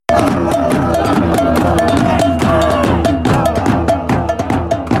What's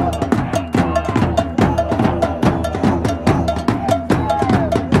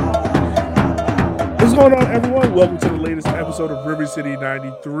going on, everyone? Welcome to the latest episode of River City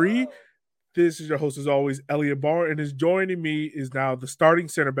 93. This is your host, as always, Elliot Barr, and is joining me is now the starting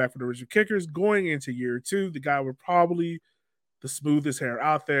center back for the Richmond Kickers going into year two. The guy with probably the smoothest hair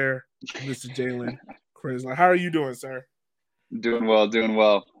out there, Mr. Jalen Crisler. How are you doing, sir? Doing well, doing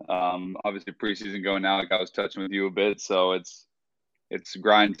well. Obviously, preseason going now. Like I was touching with you a bit, so it's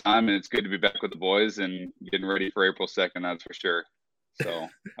grind time, and it's good to be back with the boys and getting ready for April 2nd. That's for sure. So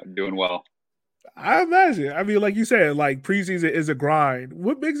I'm doing well. I imagine. I mean, like you said, like preseason is a grind.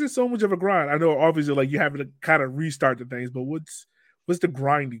 What makes it so much of a grind? I know, obviously, like you having to kind of restart the things, but what's the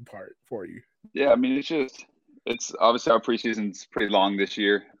grinding part for you? Yeah, I mean, it's obviously our preseason's pretty long this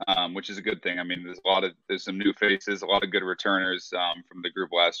year, which is a good thing. I mean, there's some new faces, a lot of good returners from the group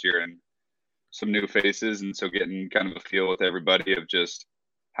last year, and some new faces, and so getting kind of a feel with everybody of just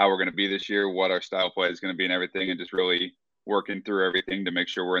how we're going to be this year, what our style play is going to be, and everything, and just really working through everything to make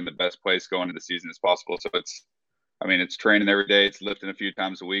sure we're in the best place going into the season as possible. So it's training every day. It's lifting a few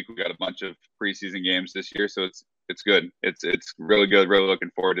times a week. We got a bunch of preseason games this year, so it's good. It's really good. Really looking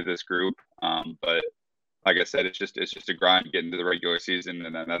forward to this group. But like I said, it's just a grind getting to the regular season,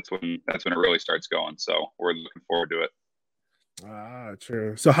 and then that's when it really starts going. So we're looking forward to it. Ah,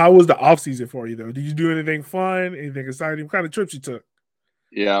 true. So how was the off season for you though? Did you do anything fun? Anything exciting? What kind of trips you took?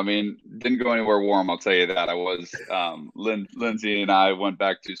 Yeah, I mean, didn't go anywhere warm. I'll tell you that. I was Lindsay and I went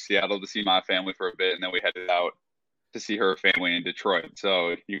back to Seattle to see my family for a bit, and then we headed out to see her family in Detroit.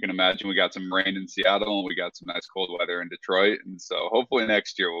 So you can imagine we got some rain in Seattle and we got some nice cold weather in Detroit. And so hopefully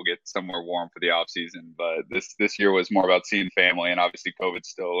next year we'll get somewhere warm for the off season. But this year was more about seeing family, and obviously COVID's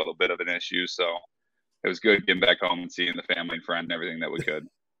still a little bit of an issue. So it was good getting back home and seeing the family and friends and everything that we could.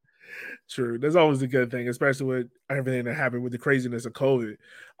 True. That's always a good thing, especially with everything that happened with the craziness of COVID.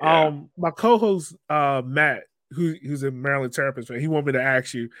 Yeah. My co-host Matt, who's a Maryland Terrapins fan, he wanted me to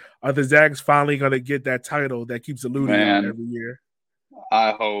ask you, are the Zags finally going to get that title that keeps eluding them every year?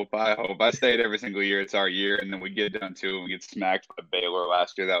 I hope. I say it every single year. It's our year, and then we get done too, and we get smacked by Baylor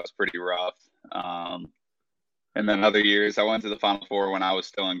last year. That was pretty rough. And then other years, I went to the Final Four when I was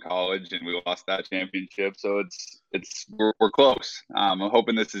still in college, and we lost that championship. So we're close. I'm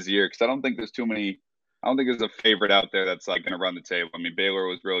hoping this is the year, because I don't think there's too many. I don't think there's a favorite out there that's like going to run the table. I mean, Baylor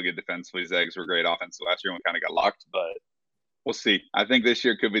was really good defensively. Zags were great offensively last year, and we kind of got locked, but we'll see. I think this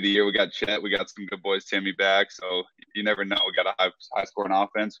year could be the year. We got Chet. We got some good boys, Timmy back. So you never know. We got a high scoring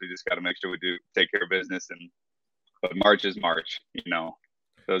offense. We just got to make sure we do take care of business. But March is March, you know.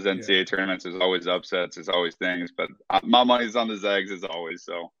 Those NCAA tournaments, there's always upsets, there's always things, but my money's on the Zags as always.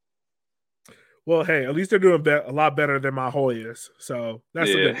 So, well, hey, at least they're doing a lot better than my Hoyas, so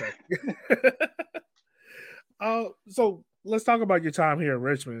that's a good thing. So let's talk about your time here in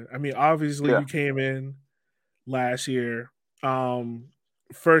Richmond. I mean, obviously you came in last year,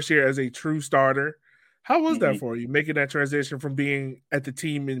 first year as a true starter. How was that for you, making that transition from being at the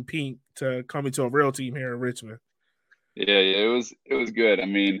team in pink to coming to a real team here in Richmond? Yeah, it was good. I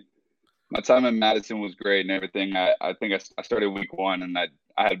mean, my time in Madison was great and everything. I think I started week one, and I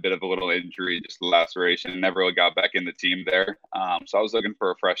had a bit of a little injury, just a laceration, and never really got back in the team there. So I was looking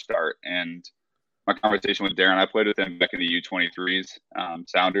for a fresh start. And my conversation with Darren, I played with him back in the U23s,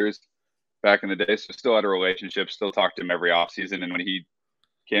 Sounders, back in the day. So still had a relationship, still talked to him every offseason. And when he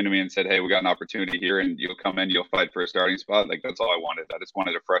came to me and said, hey, we got an opportunity here, and you'll come in, you'll fight for a starting spot, like that's all I wanted. I just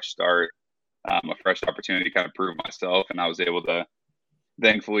wanted a fresh start. A fresh opportunity to kind of prove myself, and I was able to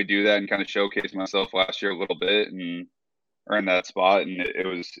thankfully do that and kind of showcase myself last year a little bit and earn that spot. And it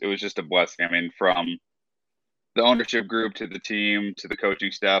was just a blessing. I mean, from the ownership group to the team to the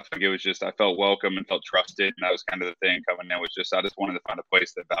coaching staff, like it was just, I felt welcome and felt trusted, and that was kind of the thing coming in. Was just I just wanted to find a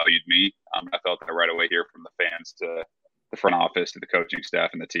place that valued me. I felt that right away here, from the fans to the front office to the coaching staff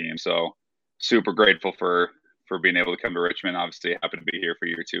and the team. So super grateful for being able to come to Richmond. Obviously happy to be here for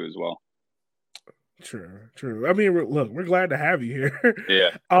year two as well. True. I mean, look, we're glad to have you here.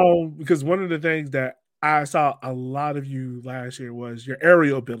 Yeah. Because one of the things that I saw a lot of you last year was your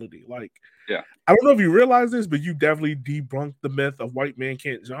aerial ability. Like, yeah, I don't know if you realize this, but you definitely debunked the myth of white men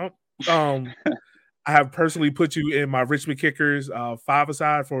can't jump. I have personally put you in my Richmond Kickers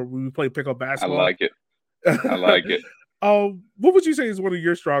 5-a-side for when we play pickup basketball. I like it. What would you say is one of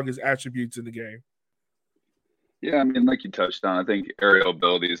your strongest attributes in the game? Yeah, I mean, like you touched on, I think aerial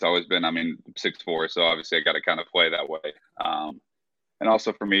ability has always been, 6'4", so obviously I got to kind of play that way. And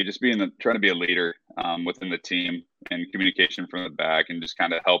also for me, just trying to be a leader within the team and communication from the back, and just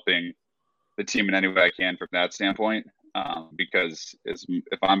kind of helping the team in any way I can from that standpoint. because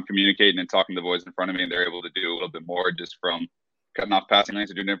if I'm communicating and talking to the boys in front of me and they're able to do a little bit more just from cutting off passing lanes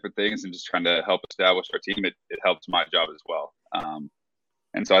and doing different things and just trying to help establish our team, it helps my job as well.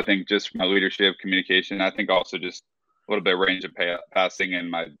 And so I think just my leadership, communication, I think also just a little bit of range of passing and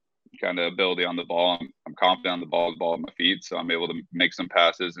my kind of ability on the ball. I'm confident on the ball at my feet, so I'm able to make some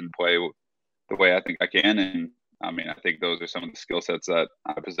passes and play the way I think I can. And I mean, I think those are some of the skill sets that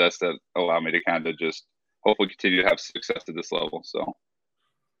I possess that allow me to kind of just hopefully continue to have success at this level. So,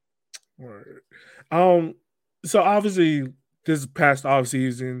 right. So obviously this past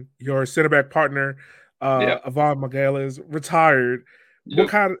offseason, your center back partner, Ivan Magalas, retired.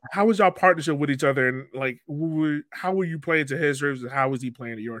 Yep. How was y'all partnership with each other, and like, how were you playing to his strengths, and how was he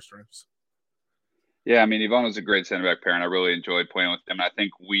playing to your strengths? Yeah, I mean, Ivan was a great center back parent. I really enjoyed playing with him. I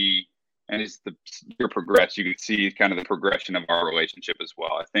think as the year progressed, you could see kind of the progression of our relationship as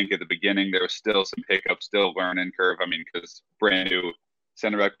well. I think at the beginning there was still some hiccups, still learning curve. I mean, because brand new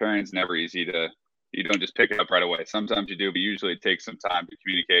center back pairing is never easy you don't just pick it up right away. Sometimes you do, but usually it takes some time to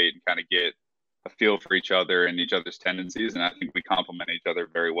communicate and kind of get a feel for each other and each other's tendencies. And I think we complement each other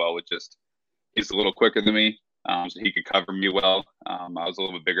very well with he's a little quicker than me. So he could cover me well. I was a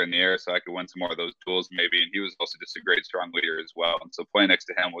little bit bigger in the air, so I could win some more of those duels maybe. And he was also just a great, strong leader as well. And so playing next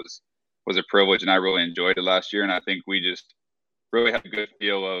to him was a privilege, and I really enjoyed it last year. And I think we just really had a good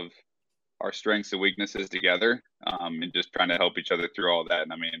feel of our strengths and weaknesses together, and just trying to help each other through all that.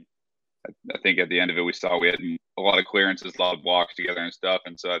 And I mean, I think at the end of it, we saw we had a lot of clearances, a lot of blocks together and stuff.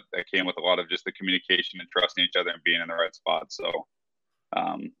 And so that came with a lot of just the communication and trusting each other and being in the right spot. So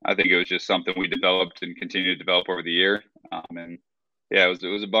I think it was just something we developed and continued to develop over the year. And yeah, it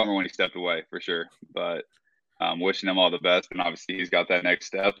was a bummer when he stepped away for sure, but wishing him all the best. And obviously he's got that next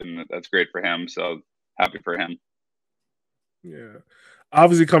step, and that's great for him. So happy for him. Yeah.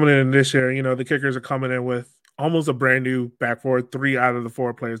 Obviously coming in this year, the Kickers are coming in with almost a brand new back four. 3 out of the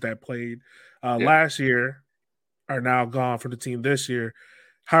 4 players that played last year are now gone from the team this year.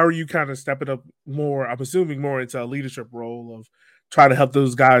 How are you kind of stepping up more, I'm assuming more into a leadership role of trying to help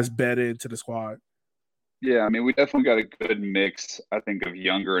those guys bed into the squad? Yeah, I mean, we definitely got a good mix, I think, of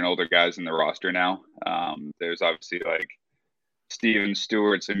younger and older guys in the roster now. There's obviously like Steven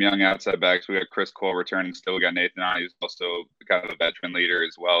Stewart, some young outside backs. We got Chris Cole returning still. We got Nathan on, who's also kind of a veteran leader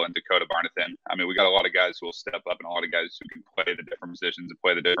as well, and Dakota Barnathan. I mean, we got a lot of guys who will step up and a lot of guys who can play the different positions and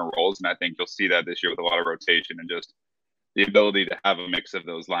play the different roles. And I think you'll see that this year with a lot of rotation and just the ability to have a mix of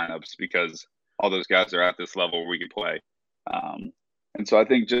those lineups, because all those guys are at this level where we can play. And so I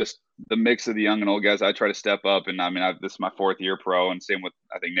think just the mix of the young and old guys, I try to step up. And I mean, this is my 4th year pro, and same with,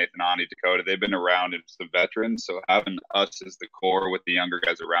 I think, Nathan Ani, Dakota. They've been around as the veterans. So having us as the core with the younger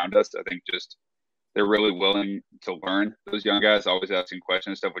guys around us, I think just they're really willing to learn. Those young guys always asking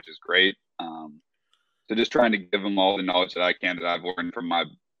questions and stuff, which is great. So just trying to give them all the knowledge that I can, that I've learned from my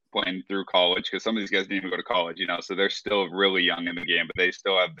playing through college, because some of these guys didn't even go to college, so they're still really young in the game, but they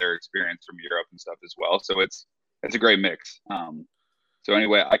still have their experience from Europe and stuff as well. So it's a great mix. So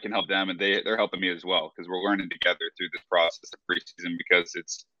anyway, I can help them, and they're helping me as well, because we're learning together through this process of preseason, because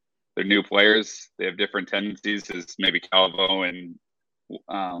they're new players. They have different tendencies as maybe Calvo and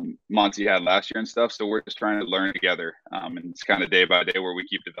Monty had last year and stuff. So we're just trying to learn together. And it's kind of day by day where we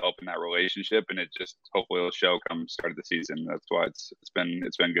keep developing that relationship, and it just hopefully will show come start of the season. That's why it's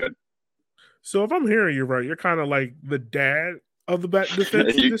been good. So if I'm hearing you right, you're kind of like the dad of the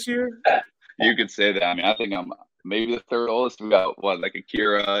defense this year? You could say that. I mean, I think I'm maybe the 3rd oldest. We got like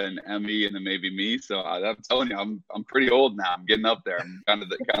Akira and Emmy, and then maybe me. So I'm telling you, I'm pretty old now. I'm getting up there. I'm kind of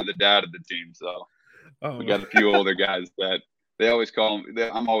the dad of the team. So we got a few older guys that they always call me.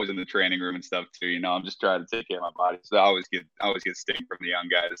 I'm always in the training room and stuff too. I'm just trying to take care of my body. So I always get sting from the young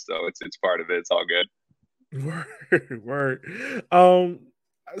guys. So it's part of it. It's all good. Word.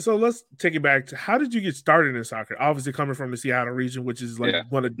 So let's take it back to, how did you get started in soccer? Obviously coming from the Seattle region, which is like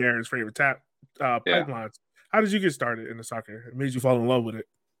one of Darren's favorite pipelines. How did you get started in the soccer? It made you fall in love with it?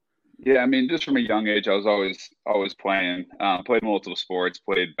 Yeah, I mean, just from a young age, I was always playing. Played multiple sports,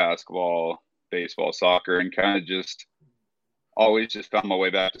 played basketball, baseball, soccer, and kind of just always just found my way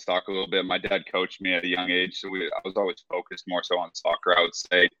back to soccer a little bit. My dad coached me at a young age, so I was always focused more so on soccer, I would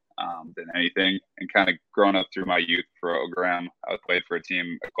say, than anything. And kind of growing up through my youth program, I played for a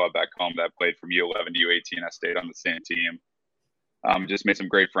club back home that played from U11 to U18. I stayed on the same team. Just made some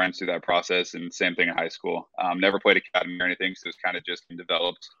great friends through that process, and same thing in high school. Never played academy or anything, so it was kind of just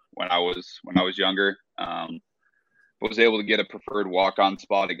developed when I was younger. Was able to get a preferred walk-on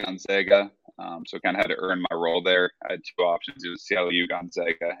spot at Gonzaga, so kind of had to earn my role there. I had 2 options: it was Seattle U,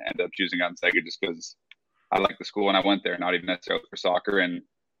 Gonzaga. Ended up choosing Gonzaga just because I liked the school and I went there, not even necessarily for soccer. And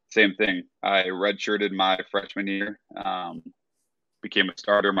same thing. I redshirted my freshman year, became a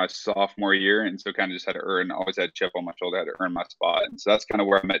starter my sophomore year, and so kind of just had to always had a chip on my shoulder, had to earn my spot. And so that's kind of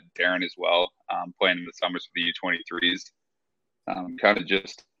where I met Darren as well, playing in the summers for the U23s. Kind of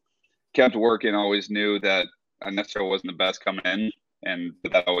just kept working, always knew that I necessarily wasn't the best coming in, and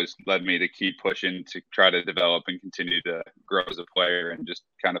that always led me to keep pushing to try to develop and continue to grow as a player, and just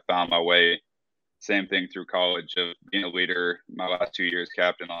kind of found my way. Same thing through college of being a leader my last 2 years,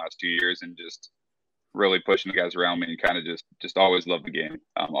 captain the last 2 years, and just really pushing the guys around me, and kind of just always loved the game.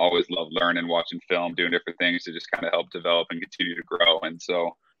 Always loved learning, watching film, doing different things to just kind of help develop and continue to grow. And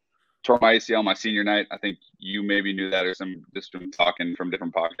so tore my ACL my senior night. I think you maybe knew that, or some just from talking from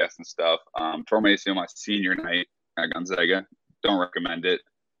different podcasts and stuff. Tore my ACL my senior night at Gonzaga. Don't recommend it.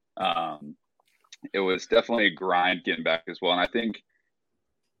 It was definitely a grind getting back as well. And I think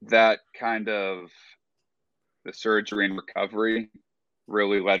that kind of the surgery and recovery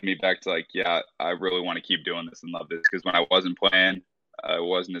really led me back to like, yeah, I really want to keep doing this and love this. Because when I wasn't playing, it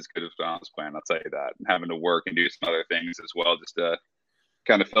wasn't as good as when I was playing. I'll tell you that. And having to work and do some other things as well, just to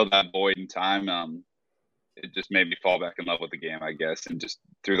kind of fill that void in time. It just made me fall back in love with the game, I guess. And just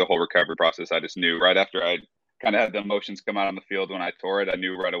through the whole recovery process, I just knew right after I kind of had the emotions come out on the field when I tore it, I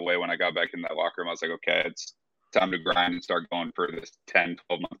knew right away when I got back in that locker room, I was like, okay, it's time to grind and start going for this 10,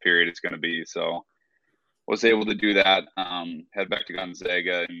 12-month period it's going to be. So was able to do that, head back to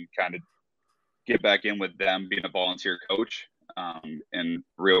Gonzaga and kind of get back in with them, being a volunteer coach. And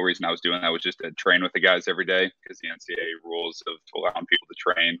real reason I was doing that was just to train with the guys every day, because the NCAA rules of allowing people to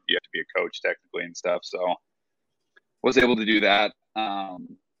train, you have to be a coach technically and stuff. So was able to do that.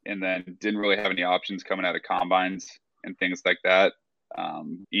 And then didn't really have any options coming out of combines and things like that.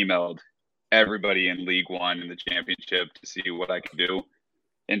 Emailed everybody in League One and the championship to see what I could do.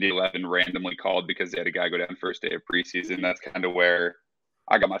 Indy 11 randomly called because they had a guy go down first day of preseason. That's kind of where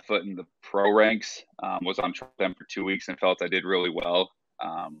I got my foot in the pro ranks. Was on them for 2 weeks and felt I did really well.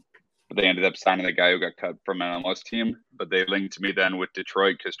 But they ended up signing a guy who got cut from an MLS team. But they linked me then with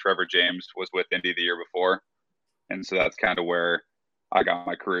Detroit because Trevor James was with Indy the year before. And so that's kind of where I got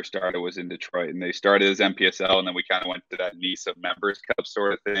my career started, was in Detroit. And they started as MPSL, and then we kind of went to that NISA Members Cup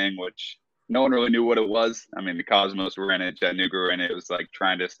sort of thing, which no one really knew what it was. I mean, the Cosmos were in it, Chattanooga were in it. It was like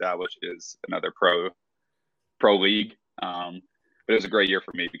trying to establish it as another pro league. But it was a great year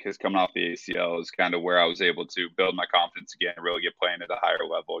for me because coming off the ACL is kind of where I was able to build my confidence again and really get playing at a higher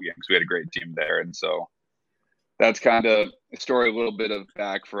level again, because we had a great team there. And so that's kind of a story, a little bit of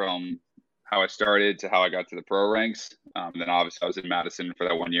back from how I started to how I got to the pro ranks. Then obviously I was in Madison for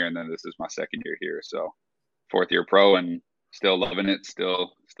that 1 year, and then this is my second year here. So 4th year pro, and still loving it,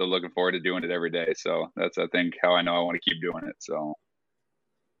 still looking forward to doing it every day. So that's, I think, how I know I want to keep doing it. So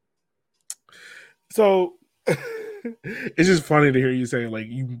it's just funny to hear you say, like,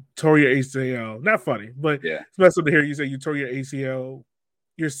 you tore your ACL. Not funny, but yeah, it's messed up to hear you say you tore your ACL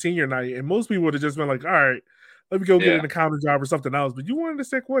your senior night. And most people would have just been like, all right, let me go get an accounting job or something else. But you wanted to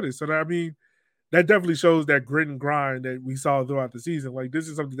stick with it. So, I mean, that definitely shows that grit and grind that we saw throughout the season. Like, this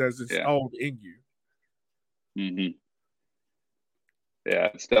is something that's just all in you. Mm-hmm. Yeah,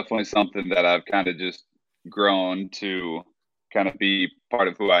 it's definitely something that I've kind of just grown to kind of be part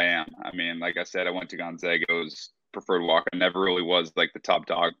of who I am. I mean, like I said, I went to Gonzaga's preferred walk. I never really was like the top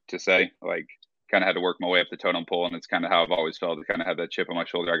dog to say, like, kind of had to work my way up the totem pole. And it's kind of how I've always felt, to kind of have that chip on my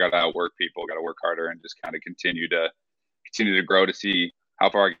shoulder. I got to outwork people, got to work harder, and just kind of continue to grow to see how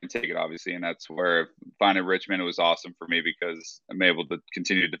far I can take it, obviously. And that's where finding Richmond, it was awesome for me because I'm able to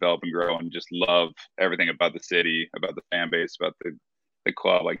continue to develop and grow and just love everything about the city, about the fan base, about the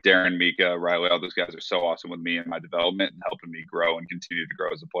club. Like Darren, Mika, Riley, all those guys are so awesome with me and my development and helping me grow and continue to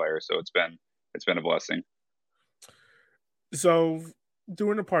grow as a player. So it's been a blessing. So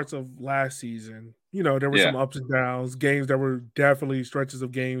during the parts of last season, you know, there were some ups and downs, games that were definitely stretches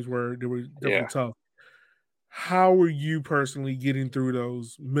of games where they were definitely tough. How were you personally getting through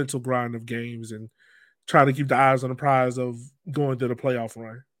those mental grind of games and trying to keep the eyes on the prize of going to the playoff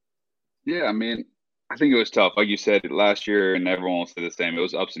run? Yeah, I mean, I think it was tough. Like you said, last year, and everyone will say the same, it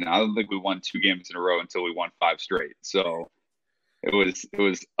was ups and downs. I don't think we won 2 games in a row until we won 5 straight. So it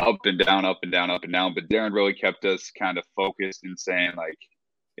was up and down, up and down, up and down. But Darren really kept us kind of focused and saying, like,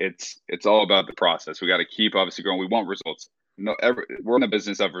 it's all about the process. We got to keep obviously growing. We want results. We're in the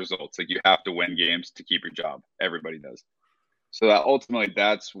business of results. Like, you have to win games to keep your job. Everybody does. So that ultimately,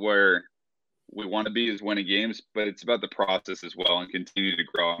 that's where we want to be, is winning games, but it's about the process as well and continue to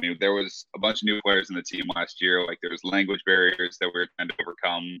grow. I mean, there was a bunch of new players in the team last year. Like, there was language barriers that we were trying to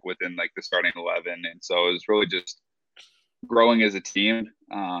overcome within like the starting 11. And so it was really just growing as a team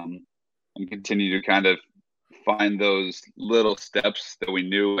and continue to kind of find those little steps that we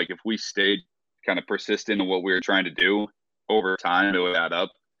knew, like if we stayed kind of persistent in what we were trying to do over time, it would add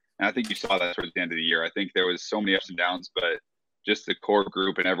up. And I think you saw that towards the end of the year. I think there was so many ups and downs, but just the core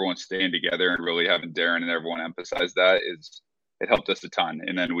group and everyone staying together and really having Darren and everyone emphasize that it helped us a ton.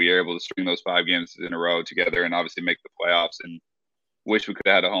 And then we were able to string those 5 games in a row together and obviously make the playoffs. And wish we could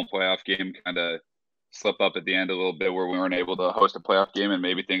have had a home playoff game, kind of slip up at the end a little bit where we weren't able to host a playoff game and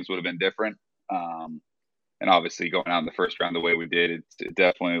maybe things would have been different. And obviously going out in the first round the way we did, it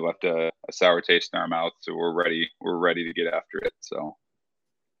definitely left a sour taste in our mouth. So we're ready to get after it. So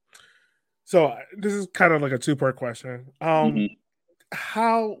this is kind of like a 2-part question.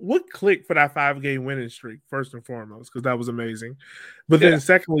 What clicked for that 5-game winning streak, first and foremost, because that was amazing. But then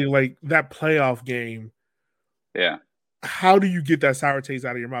secondly, like that playoff game. Yeah. How do you get that sour taste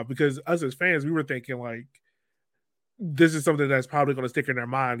out of your mouth? Because us as fans, we were thinking like, this is something that's probably going to stick in their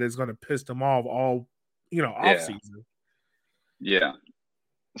mind. That's going to piss them off all, off season. Yeah.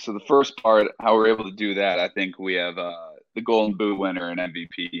 So the first part, how we're able to do that, I think we have the Golden Boot winner and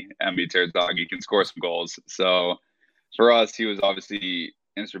MVP, Emmy Terzaghi, can score some goals. So for us, he was obviously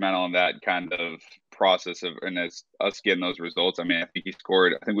instrumental in that kind of process and as us getting those results. I mean, I think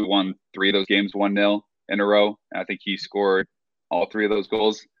we won 3 of those games 1-0 in a row. And I think he scored all 3 of those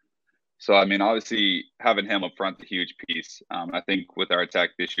goals. So, I mean, obviously having him up front is a huge piece. I think with our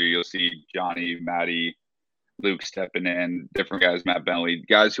attack this year, you'll see Johnny, Matty, Luke stepping in, different guys, Matt Bentley,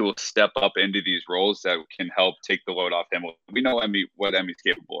 guys who will step up into these roles that can help take the load off him. We know what Emmy's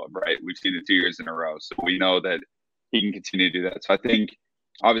capable of, right? We've seen it 2 years in a row. So we know that he can continue to do that. So I think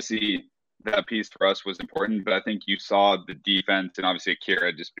obviously that piece for us was important, but I think you saw the defense and obviously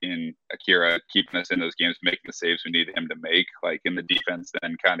Akira just being Akira, keeping us in those games, making the saves we needed him to make, like in the defense,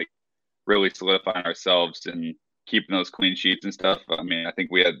 then kind of really solidifying ourselves and keeping those clean sheets and stuff. I mean, I think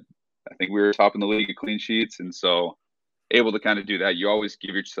we were top in the league of clean sheets. And so able to kind of do that, you always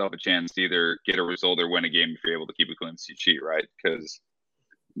give yourself a chance to either get a result or win a game if you're able to keep a clean sheet, right? Because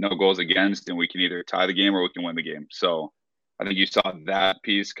no goals against, and we can either tie the game or we can win the game. So I think you saw that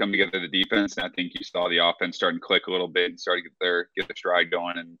piece come together, the defense, and I think you saw the offense starting to click a little bit and start to get their stride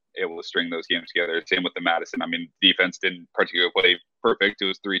going and able to string those games together. Same with the Madison. I mean, defense didn't particularly play perfect. It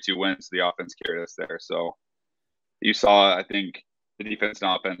was 3-2 wins. The offense carried us there. So you saw, I think, the defense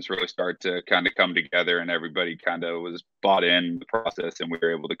and offense really start to kind of come together, and everybody kind of was bought in the process, and we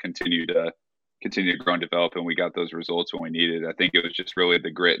were able to continue to grow and develop, and we got those results when we needed. I think it was just really the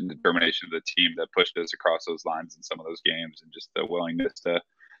grit and determination of the team that pushed us across those lines in some of those games, and just the willingness to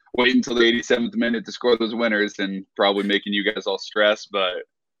wait until the 87th minute to score those winners, and probably making you guys all stressed, but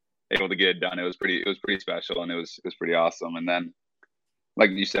able to get it done. It was pretty special, and it was pretty awesome. And then,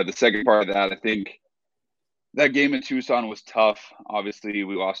 like you said, the second part of that, I think that game in Tucson was tough. Obviously,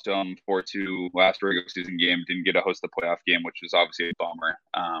 we lost 4-2 last regular season game. Didn't get to host the playoff game, which was obviously a bummer.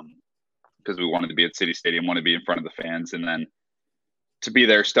 Because we wanted to be at City Stadium, wanted to be in front of the fans, and then to be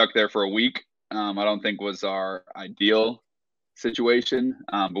stuck there for a week, I don't think was our ideal situation.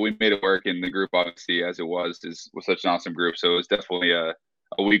 But we made it work, and the group, obviously, as it was such an awesome group. So it was definitely a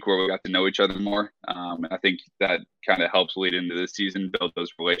week where we got to know each other more. And I think that kind of helps lead into this season, build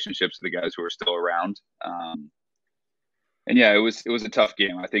those relationships with the guys who are still around. And yeah, it was a tough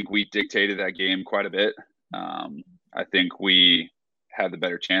game. I think we dictated that game quite a bit. I think we had the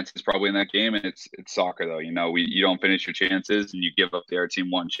better chances probably in that game, and it's soccer though. You don't finish your chances and you give up the other team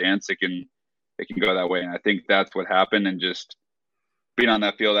one chance, it can go that way. And I think that's what happened. And just being on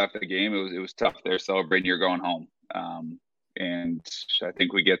that field after the game, it was tough. They're celebrating, you're going home. And I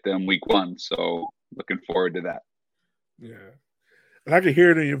think we get them week 1. So looking forward to that. Yeah. And I can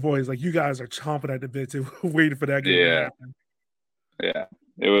hear it in your voice. Like you guys are chomping at the bit to waiting for that game to happen. Yeah.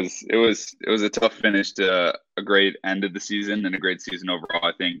 It was a tough finish to a great end of the season and a great season overall.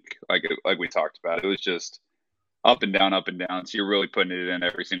 I think like we talked about, it was just up and down. So you're really putting it in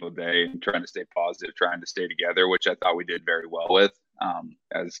every single day and trying to stay positive, trying to stay together, which I thought we did very well with,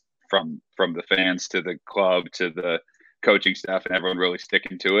 as from the fans to the club to the coaching staff and everyone really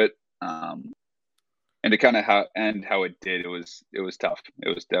sticking to it. And to kind of how it did, it was tough.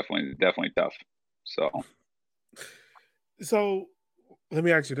 It was definitely tough. So let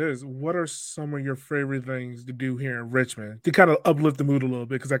me ask you this. What are some of your favorite things to do here in Richmond to kind of uplift the mood a little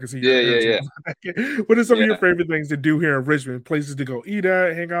bit? Because I can see Yeah. What are some of your favorite things to do here in Richmond? Places to go eat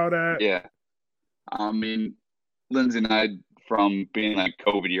at, hang out at? Yeah. I mean, Lindsay and I, from being like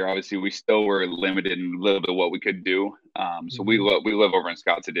COVID year, obviously we still were limited in a little bit what we could do. So we live over in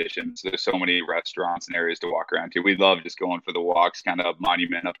Scott's Addition. So there's so many restaurants and areas to walk around to. We love just going for the walks, kind of up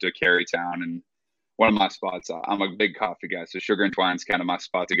Monument up to Carytown and one of my spots. I'm a big coffee guy, so Sugar and Twine's kind of my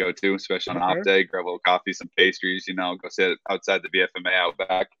spot to go to, especially on an off day. Grab a little coffee, some pastries, go sit outside the BFMA out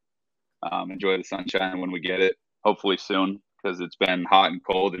back. Enjoy the sunshine when we get it, hopefully soon, because it's been hot and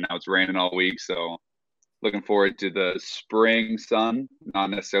cold and now it's raining all week. So looking forward to the spring sun, not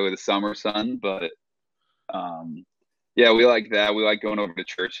necessarily the summer sun, but yeah, we like that. We like going over to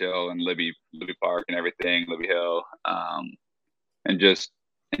Churchill and Libby Park and everything, Libby Hill, and just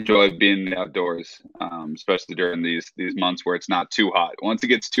enjoy being in the outdoors, especially during these months where it's not too hot. Once it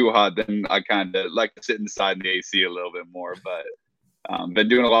gets too hot, then I kind of like to sit inside in the AC a little bit more. But been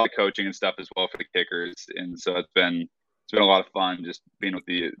doing a lot of coaching and stuff as well for the Kickers, and so it's been a lot of fun just being with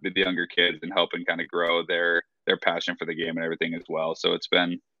the younger kids and helping kind of grow their passion for the game and everything as well. So it's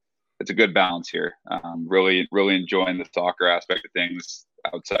a good balance here. Really enjoying the soccer aspect of things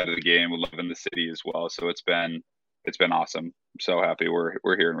outside of the game, loving the city as well. So it's been awesome. I'm so happy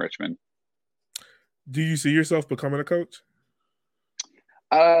we're here in Richmond. Do you see yourself becoming a coach?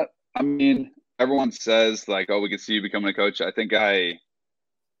 I mean, everyone says like, oh, we could see you becoming a coach. I think I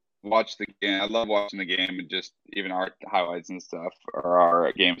watch the game. I love watching the game and just even our highlights and stuff, or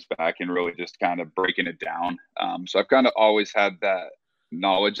our games back, and really just kind of breaking it down. So I've kind of always had that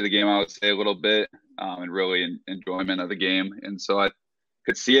knowledge of the game, I would say, a little bit, and really enjoyment of the game. And so I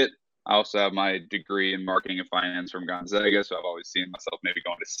could see it. I also have my degree in marketing and finance from Gonzaga, so I've always seen myself maybe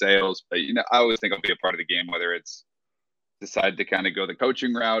going to sales. But I always think I'll be a part of the game, whether it's decide to kind of go the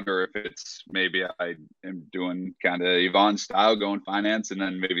coaching route, or if it's maybe I am doing kind of Yvonne style, going finance, and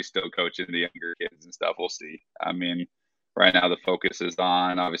then maybe still coaching the younger kids and stuff. We'll see. I mean, right now the focus is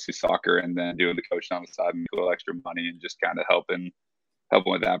on obviously soccer, and then doing the coaching on the side and a little extra money, and just kind of helping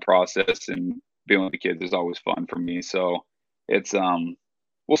with that process, and being with the kids is always fun for me. So it's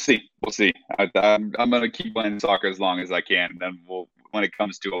we'll see. I'm going to keep playing soccer as long as I can, and then when it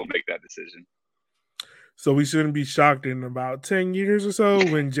comes to it, we'll make that decision. So we shouldn't be shocked in about 10 years or so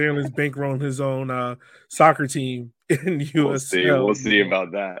when Jalen's bankrolling his own soccer team in USL. We'll see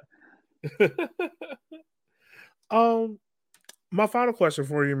about that. My final question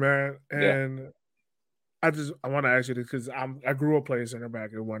for you, man, and I want to ask you this because I grew up playing center back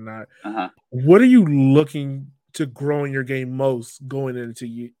and whatnot. What are you looking to grow in your game most going into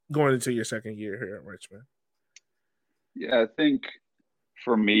your second year here at Richmond? Yeah, I think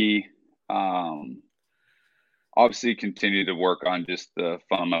for me, obviously continue to work on just the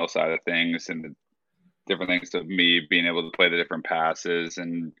fundamental side of things and the different things of me being able to play the different passes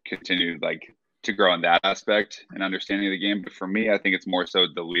and continue to grow in that aspect and understanding of the game. But for me, I think it's more so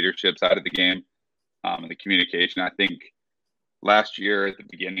the leadership side of the game, and the communication. I think last year at the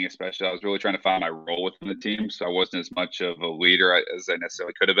beginning, especially, I was really trying to find my role within the team. So I wasn't as much of a leader as I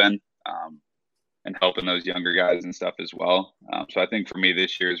necessarily could have been, and helping those younger guys and stuff as well. So I think for me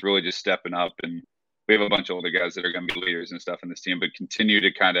this year is really just stepping up, and we have a bunch of older guys that are going to be leaders and stuff in this team, but continue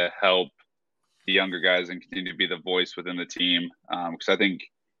to kind of help the younger guys and continue to be the voice within the team. Because I think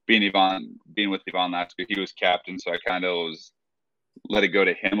being with Yvonne last year, he was captain, so I kind of let it go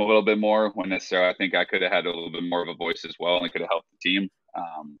to him a little bit more, when necessarily I think I could have had a little bit more of a voice as well, and it could have helped the team.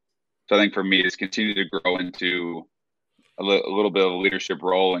 So I think for me is continue to grow into a little bit of a leadership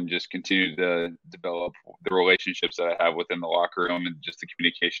role, and just continue to develop the relationships that I have within the locker room and just the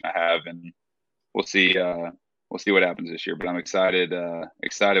communication I have. And we'll see what happens this year, but I'm excited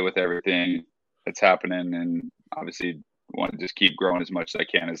with everything that's happening, and obviously want to just keep growing as much as I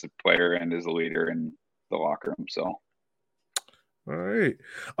can as a player and as a leader in the locker room. So. All right.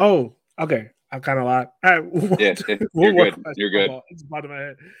 Oh, okay. I kind of lied. You're good. You're good. It's out of my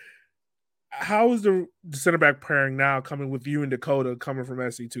head. How is the center back pairing now coming with you and Dakota coming from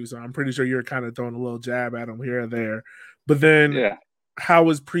SC2? So I'm pretty sure you're kind of throwing a little jab at them here or there. But then how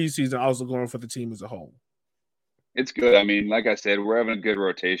is preseason also going for the team as a whole? It's good. I mean, like I said, we're having a good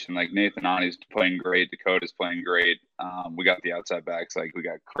rotation. Like Nathan Ani's playing great. Dakota's playing great. We got the outside backs. Like we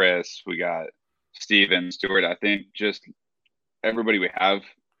got Chris, we got Steven, Stewart. I think just everybody we have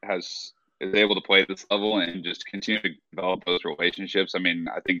is able to play at this level and just continue to develop those relationships. I mean,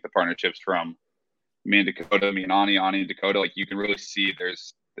 I think the partnerships from me and Dakota, me and Ani and Dakota, like you can really see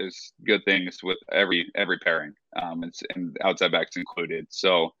there's good things with every pairing, and outside backs included.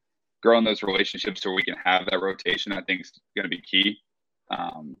 So growing those relationships so we can have that rotation, I think is going to be key,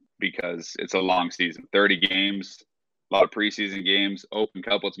 because it's a long season, 30 games, a lot of preseason games, Open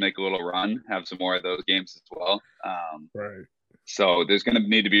Cup. Let's make a little run, have some more of those games as well. Right. So there's going to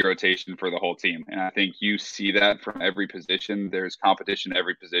need to be rotation for the whole team. And I think you see that from every position. There's competition at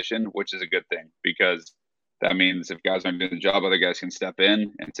every position, which is a good thing, because that means if guys aren't doing the job, other guys can step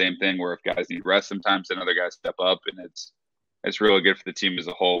in. And same thing where if guys need rest sometimes, then other guys step up. And it's it's really good for the team as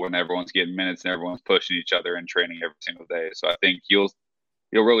a whole when everyone's getting minutes and everyone's pushing each other and training every single day. So I think you'll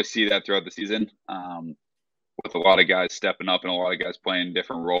really see that throughout the season, with a lot of guys stepping up and a lot of guys playing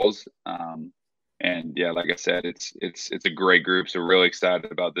different roles. And yeah, like I said, it's a great group. So really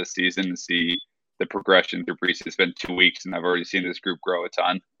excited about this season to see the progression through preseason. It's been 2 weeks and I've already seen this group grow a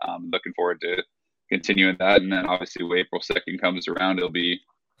ton. Looking forward to continuing that. And then obviously when April 2nd comes around,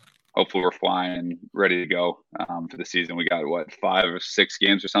 hopefully we're flying ready to go for the season. We got 5 or 6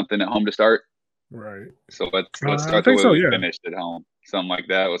 games or something at home to start. Right. So let's start the way we finished at home. Something like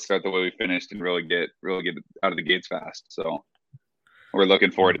that. Let's start the way we finished and really get out of the gates fast. So we're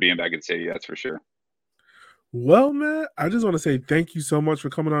looking forward to being back in City, that's for sure. Well, man, I just want to say thank you so much for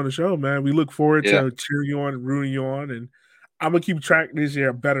coming on the show, man. We look forward to cheering you on and rooting you on. And I'm going to keep track this year,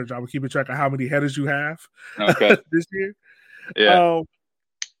 a better job. I'm keeping track of how many headers you have this year. Yeah.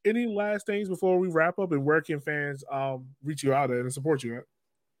 Any last things before we wrap up, and where can fans reach you out at and support you at?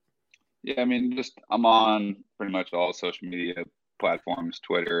 Yeah, I mean, I'm on pretty much all social media platforms,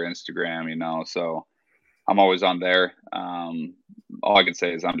 Twitter, Instagram, so I'm always on there. All I can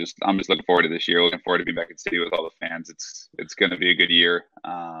say is I'm just looking forward to this year, looking forward to being back in City with all the fans. It's going to be a good year,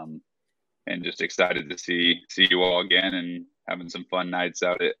 and just excited to see you all again and having some fun nights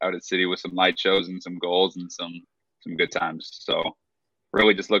out at City with some light shows and some goals and some good times. So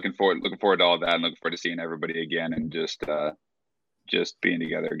really just looking forward to all that and looking forward to seeing everybody again and just being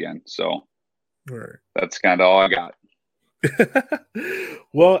together again. So That's kind of all I got.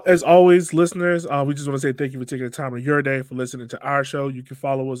 Well, as always, listeners, we just want to say thank you for taking the time of your day for listening to our show. You can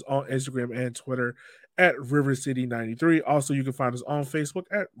follow us on Instagram and Twitter at River City 93. Also, you can find us on Facebook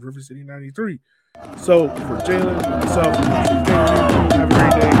at River City 93. So for Jalen, myself, have a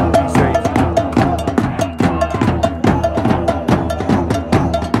great day.